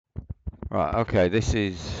Right, okay, this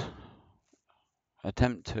is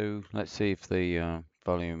attempt 2. Let's see if the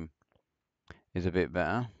volume is a bit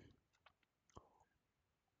better.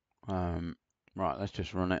 Right, let's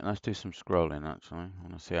just run it. Let's do some scrolling actually. I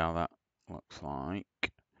want to see how that looks like.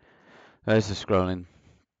 There's the scrolling.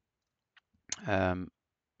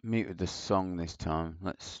 Muted the song this time.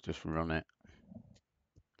 Let's just run it.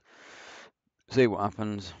 See what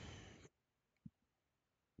happens.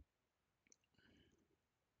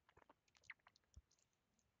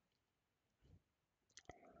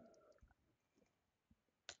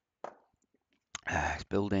 It's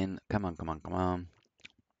building. Come on, come on, come on.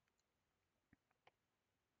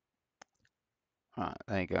 Right,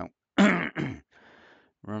 there you go.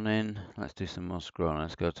 Running. Let's do some more scrolling.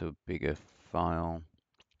 Let's go to a bigger file.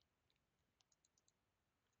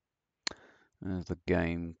 There's the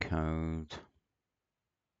game code.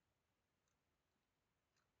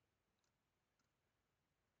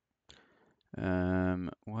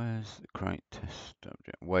 Where's the create test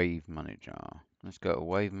object? Wave manager. Let's go to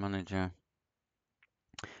wave manager,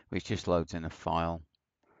 which just loads in a file,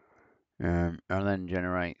 and then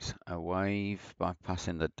generates a wave by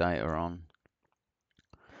passing the data on.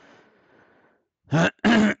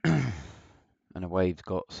 And a wave's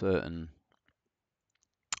got certain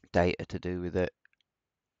data to do with it,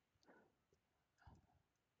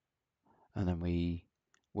 and then we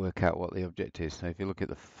work out what the object is. So if you look at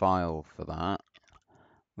the file for that,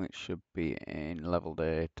 which should be in level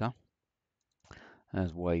data,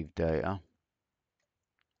 there's wave data.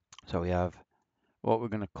 So we have what we're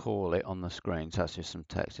going to call it on the screen. So that's just some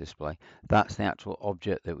text display. That's the actual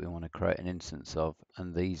object that we want to create an instance of,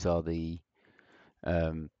 and these are the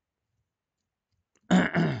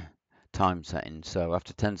time settings. So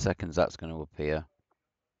after 10 seconds, that's going to appear.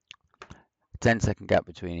 10-second gap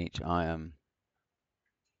between each item.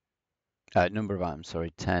 Number of items,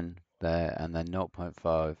 sorry, 10 there, and then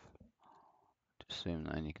 0.5. Just zoom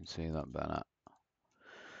that in, you can see that better.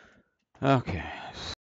 Okay.